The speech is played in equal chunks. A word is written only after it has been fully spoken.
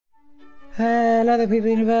Hello there people of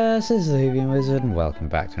the universe, this is the Whovian Wizard and welcome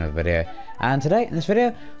back to another video. And today, in this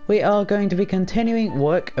video, we are going to be continuing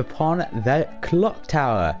work upon the clock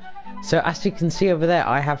tower. So as you can see over there,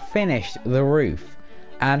 I have finished the roof.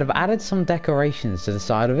 And I've added some decorations to the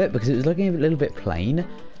side of it because it was looking a little bit plain.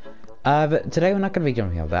 But today we're not going to be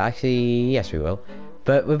jumping up there, actually, yes we will.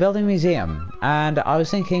 But we're building a museum, and I was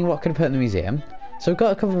thinking what could I put in the museum. So we've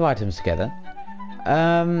got a couple of items together.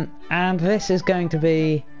 And this is going to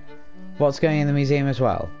be what's going in the museum as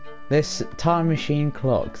well. This time machine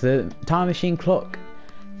clock, the time machine clock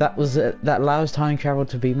that allows time travel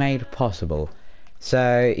to be made possible.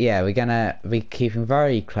 So yeah, we're gonna be keeping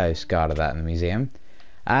very close guard of that in the museum.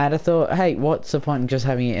 And I thought, hey, what's the point in just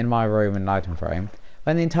having it in my room and item frame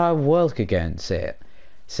when the entire world could go and see it?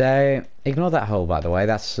 So ignore that hole, by the way.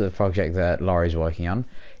 That's the project that Laurie's working on.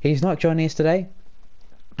 He's not joining us today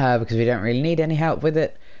because we don't really need any help with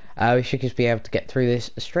it. We should just be able to get through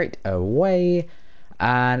this straight away.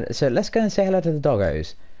 And so let's go and say hello to the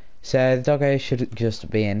doggos. So the doggos should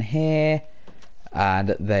just be in here,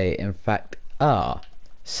 and they in fact are.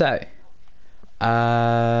 So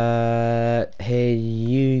here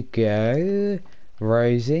you go,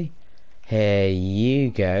 Rosie. Here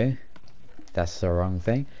you go. That's the wrong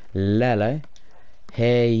thing. Lelo.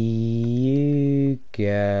 Here you go,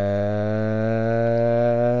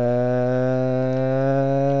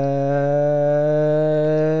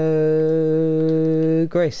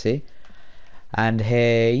 Gracie. And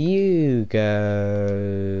here you go,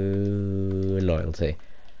 Loyalty.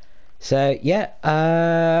 So yeah,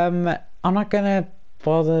 I'm not gonna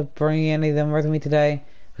bother bringing any of them with me today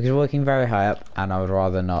because we're working very high up and I would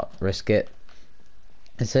rather not risk it.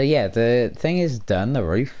 And so yeah, the thing is done, the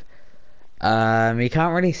roof. You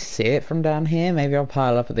can't really see it from down here. Maybe I'll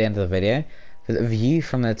pile up at the end of the video. But the view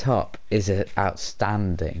from the top is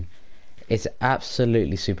outstanding. It's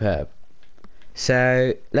absolutely superb.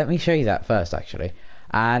 So let me show you that first, actually.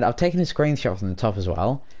 And I've taken a screenshot from the top as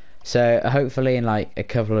well. So hopefully in like a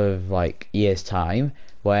couple of years time,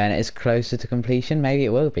 when it's closer to completion, maybe it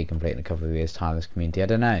will be complete in a couple of years time, this community, I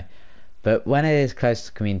don't know. But when it is close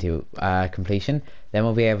to community completion, then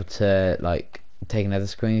we'll be able to take another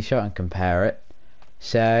screenshot and compare it.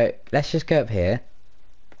 So let's just go up here.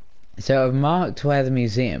 So I've marked where the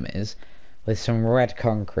museum is with some red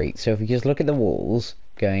concrete. So if you just look at the walls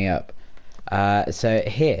going up, so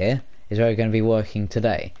here is where we're going to be working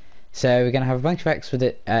today. So we're going to have a bunch of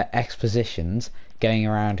expositions going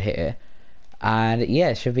around here, and yeah,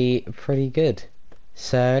 it should be pretty good.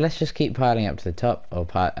 So let's just keep piling up to the top, or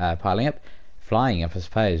flying up, I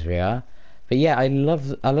suppose we are. But yeah, I love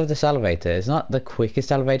this elevator. It's not the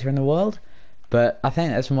quickest elevator in the world, but I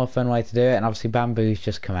think that's a more fun way to do it. And obviously bamboo's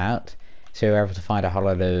just come out, so we were able to find a whole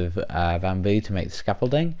lot of bamboo to make the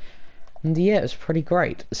scaffolding. And yeah, it was pretty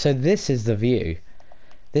great. So this is the view.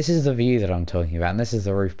 This is the view that I'm talking about, and this is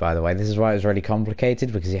the roof, by the way. This is why it was really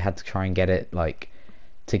complicated, because you had to try and get it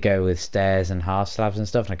to go with stairs and half slabs and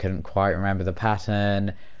stuff, and I couldn't quite remember the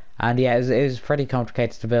pattern. And yeah, it was pretty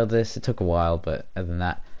complicated to build this. It took a while, but other than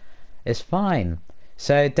that, it's fine.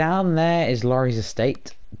 So down there is Laurie's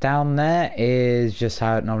estate. Down there is just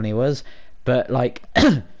how it normally was, but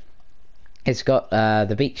it's got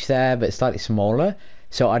the beach there, but it's slightly smaller.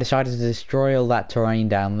 So I decided to destroy all that terrain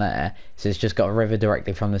down there. So it's just got a river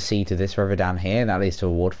directly from the sea to this river down here, and that leads to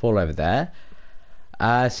a waterfall over there.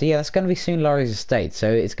 So yeah, that's going to be soon Laurie's estate.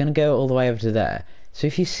 So it's going to go all the way over to there. So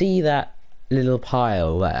if you see that little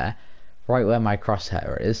pile there, right where my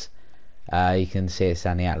crosshair is, you can see it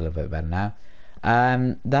standing out a little bit better now.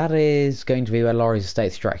 That is going to be where Laurie's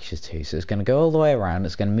estate stretches to. So it's going to go all the way around.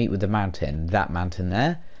 It's going to meet with the mountain, that mountain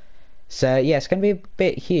there. So yeah, it's going to be a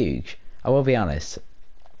bit huge, I will be honest.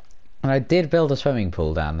 And I did build a swimming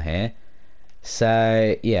pool down here.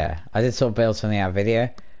 So yeah, I did sort of build something out of video,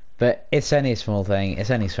 but it's only a small thing. It's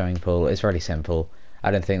only a swimming pool. It's really simple. I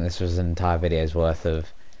don't think this was an entire video's worth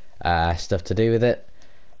of stuff to do with it.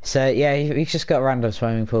 So yeah, you've just got a random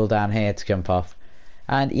swimming pool down here to jump off,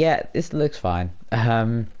 and yeah, this looks fine.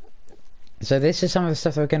 So this is some of the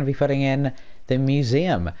stuff that we're going to be putting in the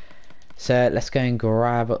museum. So let's go and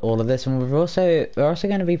grab all of this, and we're also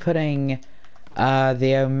going to be putting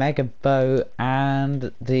the Omega bow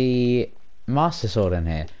and the Master Sword in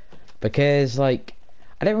here, because I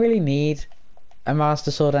don't really need a Master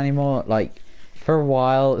Sword anymore. For a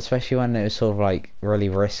while, especially when it was sort of really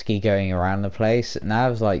risky going around the place. Now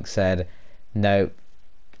I've said, no,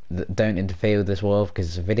 don't interfere with this world because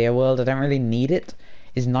it's a video world. I don't really need it.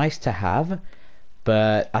 It's nice to have,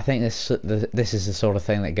 but I think this is the sort of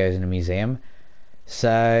thing that goes in a museum.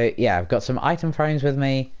 So yeah, I've got some item frames with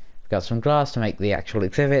me. I've got some glass to make the actual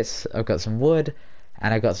exhibits. I've got some wood,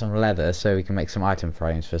 and I've got some leather so we can make some item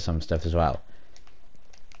frames for some stuff as well.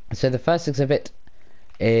 So the first exhibit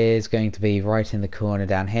is going to be right in the corner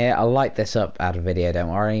down here. I'll light this up out of video, don't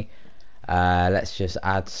worry. Let's just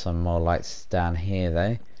add some more lights down here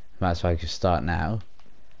though. Might as well just start now.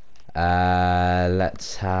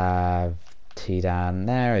 Let's have 2 down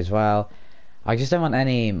there as well. I just don't want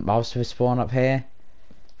any mobs to spawn up here,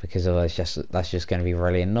 because otherwise that's just going to be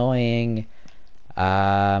really annoying.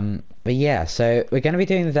 But yeah, so we're going to be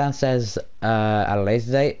doing the downstairs at a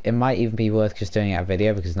later date. It might even be worth just doing it a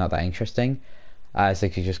video because it's not that interesting. It's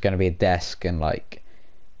like just going to be a desk and like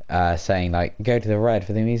saying like go to the red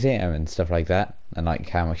for the museum and stuff like that, and like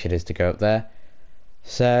how much it is to go up there.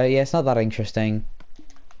 So yeah, it's not that interesting.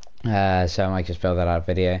 So I might just build that out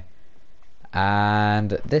video.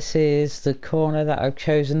 And this is the corner that I've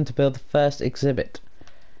chosen to build the first exhibit.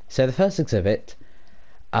 So the first exhibit,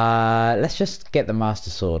 let's just get the Master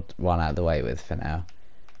Sword one out of the way with for now,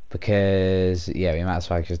 because yeah, we might as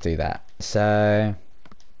well just do that. So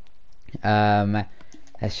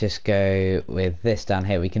let's just go with this down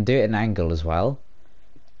here. We can do it at an angle as well,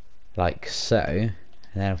 like so. And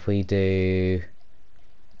then if we do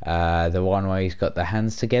the one where he's got the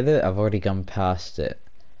hands together, I've already gone past it,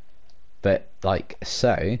 but like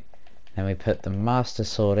so. Then we put the Master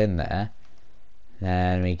Sword in there.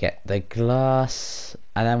 Then we get the glass,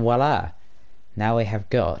 and then voila! Now we have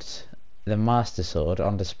got the Master Sword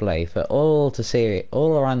on display for all to see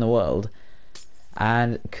all around the world.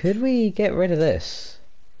 And could we get rid of this?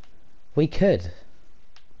 We could.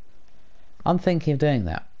 I'm thinking of doing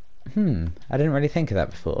that. I didn't really think of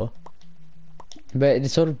that before. But it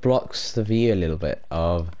sort of blocks the view a little bit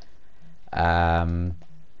of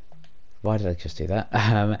why did I just do that?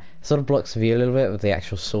 It sort of blocks the view a little bit with the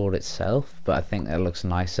actual sword itself, but I think that looks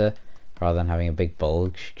nicer rather than having a big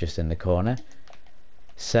bulge just in the corner.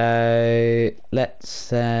 So let's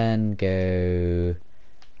then go,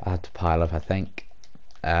 I have to pile up I think,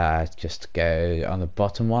 just go on the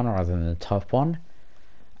bottom one rather than the top one.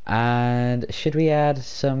 And should we add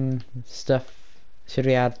some stuff? Should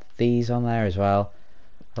we add these on there as well,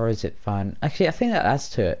 or is it fine? Actually, I think that adds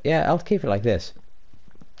to it. Yeah, I'll keep it like this.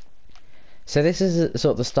 So this is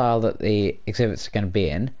sort of the style that the exhibits are going to be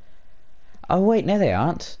in. Oh wait, no they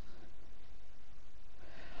aren't.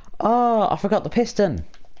 Oh, I forgot the piston.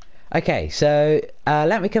 Okay, so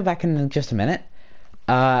let me come back in just a minute,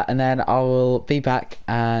 and then I will be back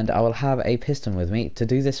and I will have a piston with me to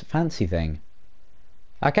do this fancy thing.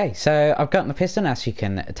 Okay, so I've gotten the piston, as you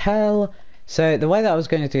can tell. So the way that I was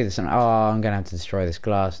going to do this, and I'm going to have to destroy this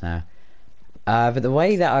glass now. But the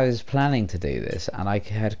way that I was planning to do this, and I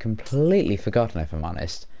had completely forgotten if I'm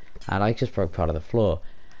honest, and I just broke part of the floor,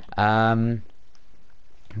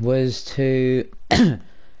 was to do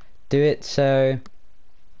it so,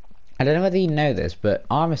 I don't know whether you know this, but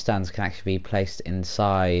armor stands can actually be placed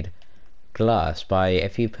inside glass by,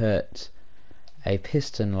 if you put a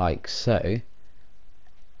piston like so,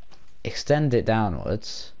 extend it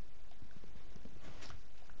downwards,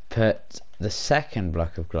 put the second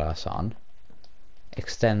block of glass on,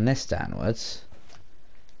 extend this downwards,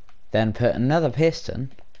 then put another piston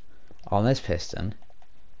on this piston,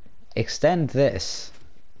 extend this,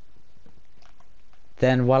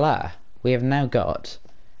 then voila, we have now got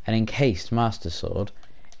an encased Master Sword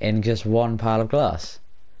in just one pile of glass.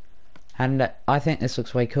 And I think this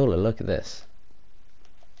looks way cooler. Look at this.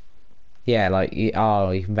 Yeah, like, you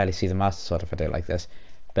can barely see the Master Sword if I do it like this,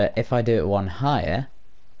 but if I do it one higher,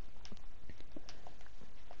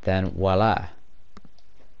 then voila.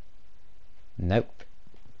 Nope.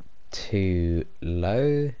 Too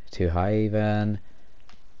low, too high even.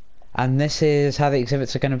 And this is how the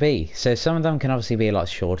exhibits are going to be. So some of them can obviously be a lot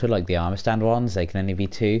shorter, like the armor stand ones, they can only be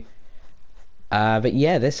 2. But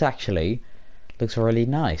yeah, this actually looks really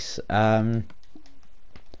nice. So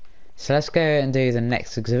let's go and do the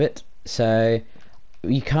next exhibit. So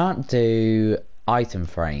you can't do item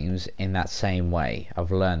frames in that same way,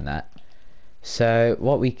 I've learned that. So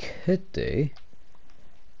what we could do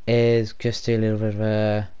is just do a little bit of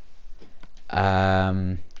a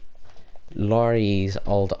Laurie's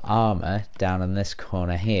old armor down in this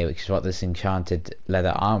corner here, which is what this enchanted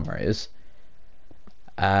leather armor is.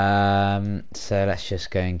 So let's just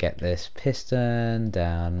go and get this piston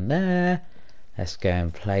down there. Let's go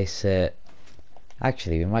and place it.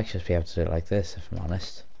 Actually, we might just be able to do it like this, if I'm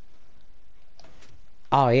honest.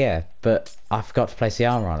 Oh yeah, but I forgot to place the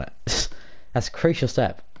armor on it. That's a crucial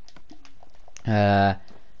step.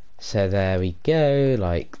 So there we go,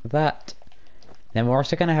 like that. Then we're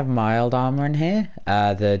also going to have mild armor in here,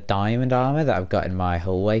 the diamond armor that I've got in my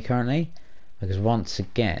hallway currently, because once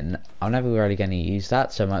again, I'm never really going to use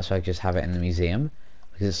that, so I might as well just have it in the museum.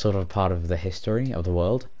 because it's sort of part of the history of the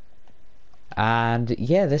world. And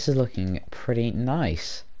yeah, this is looking pretty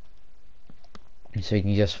nice. So you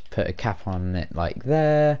can just put a cap on it like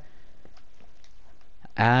there.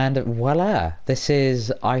 And voila, this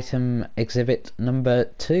is item exhibit number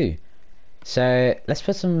 2. So let's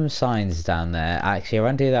put some signs down there. Actually, I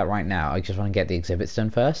won't do that right now. I just want to get the exhibits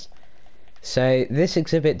done first. So this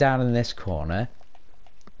exhibit down in this corner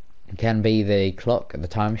can be the clock, the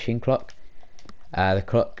time machine clock. The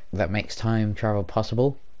clock that makes time travel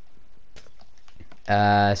possible.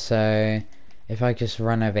 So if I just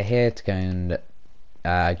run over here to go and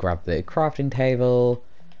grab the crafting table,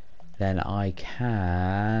 then I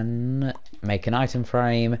can make an item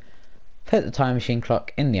frame, put the time machine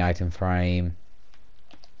clock in the item frame.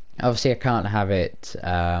 Obviously I can't have it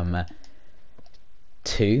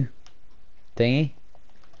 2 thingy,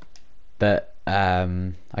 but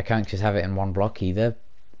I can't just have it in 1 block either,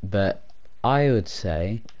 but I would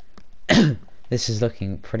say this is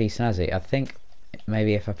looking pretty snazzy. I think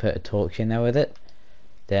maybe if I put a torch in there with it,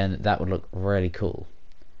 then that would look really cool.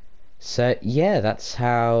 So yeah, that's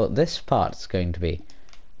how this part's going to be.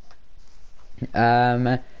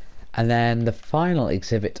 And then the final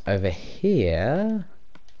exhibit over here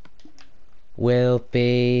will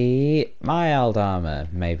be my old armor,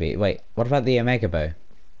 maybe. Wait, what about the Omega Bow?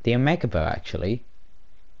 The Omega Bow, actually.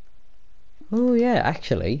 Oh yeah,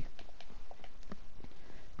 actually.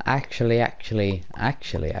 Actually.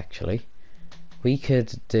 We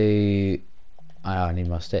could do... I need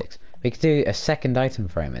more sticks. We could do a second item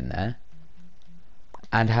frame in there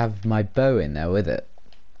and have my bow in there with it.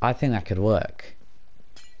 I think that could work.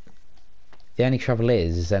 The only trouble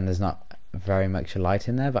is then there's not very much light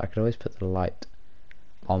in there, but I could always put the light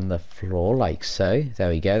on the floor like so. There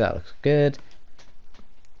we go, that looks good.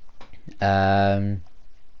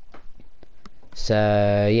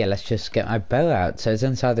 So yeah, let's just get my bow out. So it's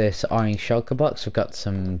inside this orange shulker box. I've got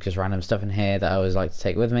some just random stuff in here that I always like to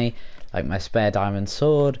take with me, like my spare diamond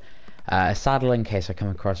sword, a saddle in case I come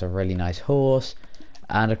across a really nice horse,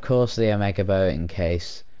 and of course the Omega Bow in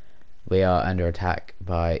case we are under attack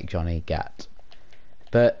by Johnny Gat.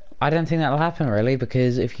 But I don't think that'll happen really,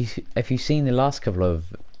 because if you've seen the last couple of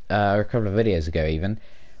a couple of videos ago even,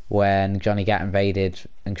 when Johnny Gat invaded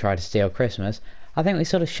and tried to steal Christmas, I think we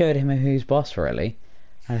sort of showed him who's boss really,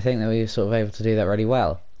 and I think that we were sort of able to do that really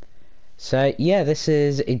well. So yeah, this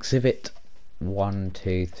is exhibit 1,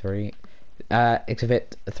 2, 3.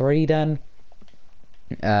 Exhibit 3 done.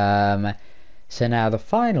 So now the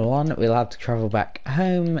final one we'll have to travel back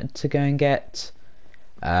home to go and get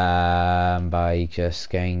by just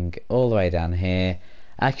going all the way down here.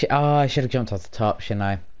 Actually, oh, I should have jumped off the top, shouldn't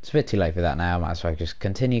I? It's a bit too late for that now. Might as well just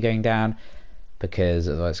continue going down, because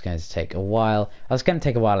otherwise it's going to take a while. I was going to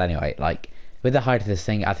take a while anyway. Like with the height of this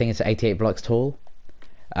thing, I think it's 88 blocks tall.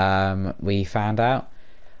 We found out,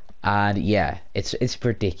 and yeah, it's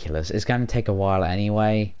ridiculous. It's going to take a while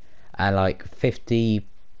anyway. And like 50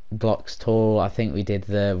 blocks tall. I think we did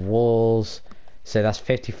the walls, so that's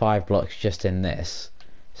 55 blocks just in this.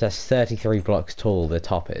 So that's 33 blocks tall. The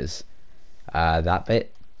top is that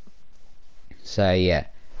bit. So yeah,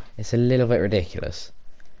 it's a little bit ridiculous.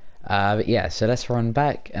 But yeah, so let's run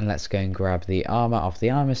back and let's go and grab the armor off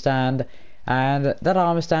the armor stand. And that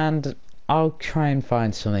armor stand, I'll try and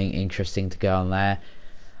find something interesting to go on there.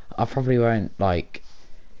 I probably won't, like,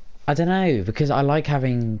 I don't know, because I like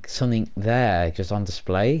having something there just on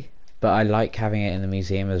display, but I like having it in the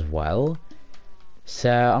museum as well.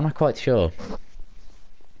 So I'm not quite sure.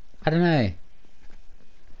 I don't know.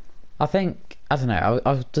 I don't know.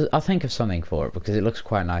 I'll think of something for it, because it looks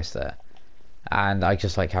quite nice there. And I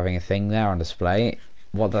just like having a thing there on display.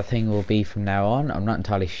 What the thing will be from now on, I'm not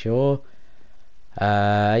entirely sure.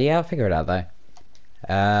 Yeah, I'll figure it out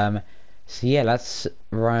though. So yeah, let's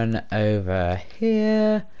run over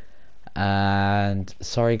here. And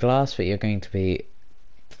sorry glass, but you're going to be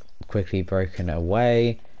quickly broken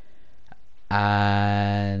away.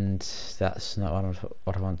 And that's not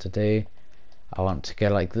what I want to do. I want to go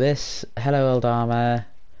like this. Hello old armor.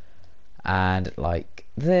 And like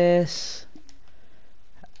this.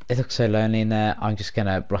 It looks so lonely in there. I'm just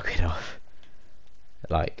gonna block it off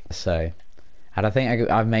like so. And I think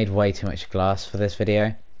I've made way too much glass for this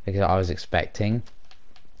video, because I was expecting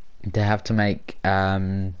to have to make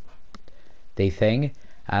the thing,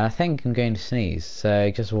 and I think I'm going to sneeze,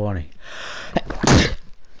 so just a warning.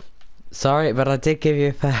 Sorry, but I did give you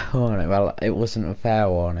a fair warning. Well, it wasn't a fair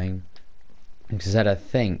warning, because I said I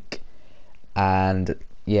think, and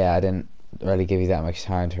yeah, I didn't really give you that much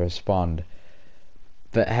time to respond.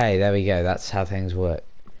 But hey, there we go, that's how things work.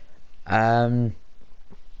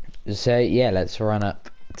 So yeah, let's run up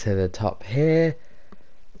to the top here.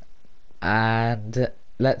 And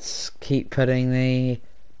let's keep putting the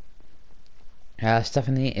stuff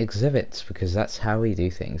in the exhibits, because that's how we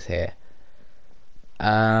do things here.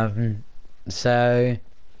 So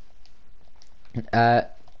I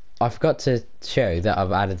forgot to show that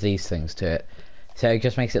I've added these things to it, so it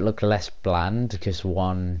just makes it look less bland, just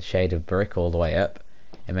one shade of brick all the way up.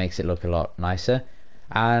 It makes it look a lot nicer.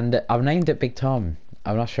 And I've named it Big Tom.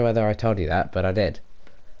 I'm not sure whether I told you that, but I did.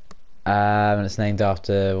 It's named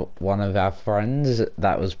after one of our friends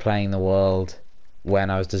that was playing the world when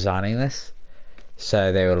I was designing this.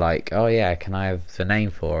 So they were like, oh yeah, can I have the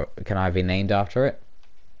name for it? Can I be named after it?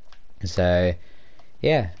 So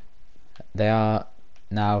yeah, they are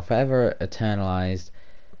now forever eternalized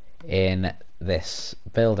in this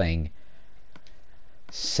building.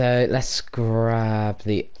 So let's grab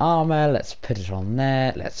the armor, let's put it on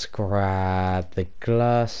there, let's grab the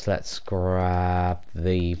glass, let's grab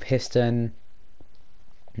the piston.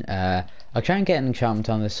 I'll try and get an enchantment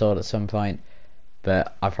on this sword at some point,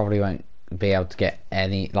 but I probably won't be able to get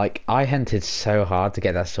any. Like, I hunted so hard to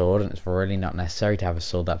get that sword, and it's really not necessary to have a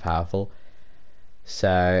sword that powerful.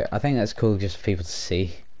 So I think that's cool just for people to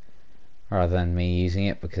see, rather than me using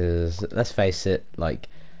it, because let's face it, like,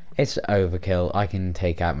 it's overkill. I can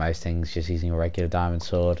take out most things just using a regular diamond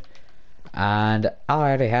sword. And I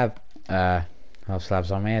already have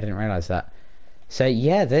slabs on me, I didn't realise that. So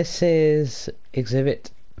yeah, this is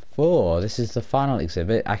exhibit 4. This is the final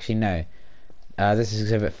exhibit. Actually no, this is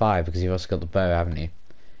exhibit 5, because you've also got the bow, haven't you?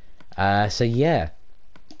 So yeah,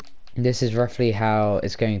 this is roughly how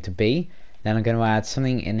it's going to be. Then I'm going to add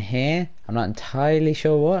something in here. I'm not entirely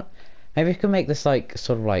sure what. Maybe we can make this like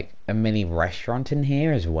sort of like a mini restaurant in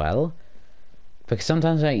here as well, because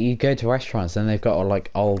sometimes like you go to restaurants and they've got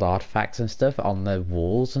like old artifacts and stuff on the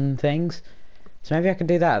walls and things. So maybe I could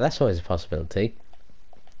do that. That's always a possibility.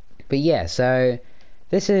 But yeah, so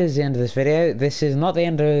this is the end of this video. This is not the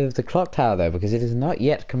end of the clock tower though, because it is not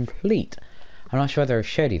yet complete. I'm not sure whether I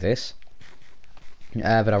showed you this,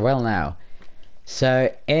 but I will now.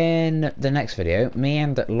 So in the next video, me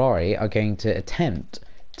and Laurie are going to attempt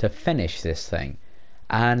to finish this thing.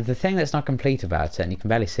 And the thing that's not complete about it, and you can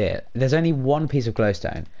barely see it, there's only one piece of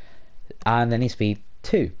glowstone, and there needs to be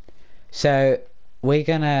 2. So we're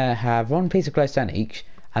gonna have 1 piece of glowstone each,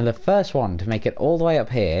 and the first one to make it all the way up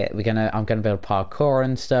here, I'm gonna build parkour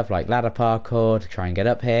and stuff, like ladder parkour to try and get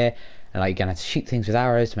up here, and like you're gonna have to shoot things with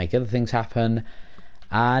arrows to make other things happen.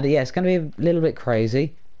 And yeah, it's gonna be a little bit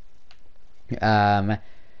crazy. But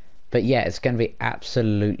yeah, it's gonna be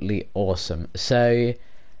absolutely awesome. So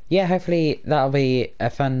yeah, hopefully that'll be a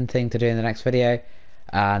fun thing to do in the next video,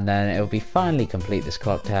 and then it will be finally complete, this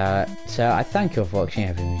clock tower. So I thank you all for watching. I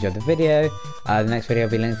hope you enjoyed the video. The next video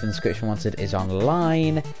will be linked in the description once it is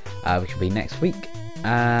online, which will be next week.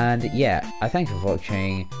 And yeah, I thank you for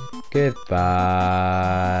watching.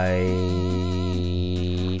 Goodbye.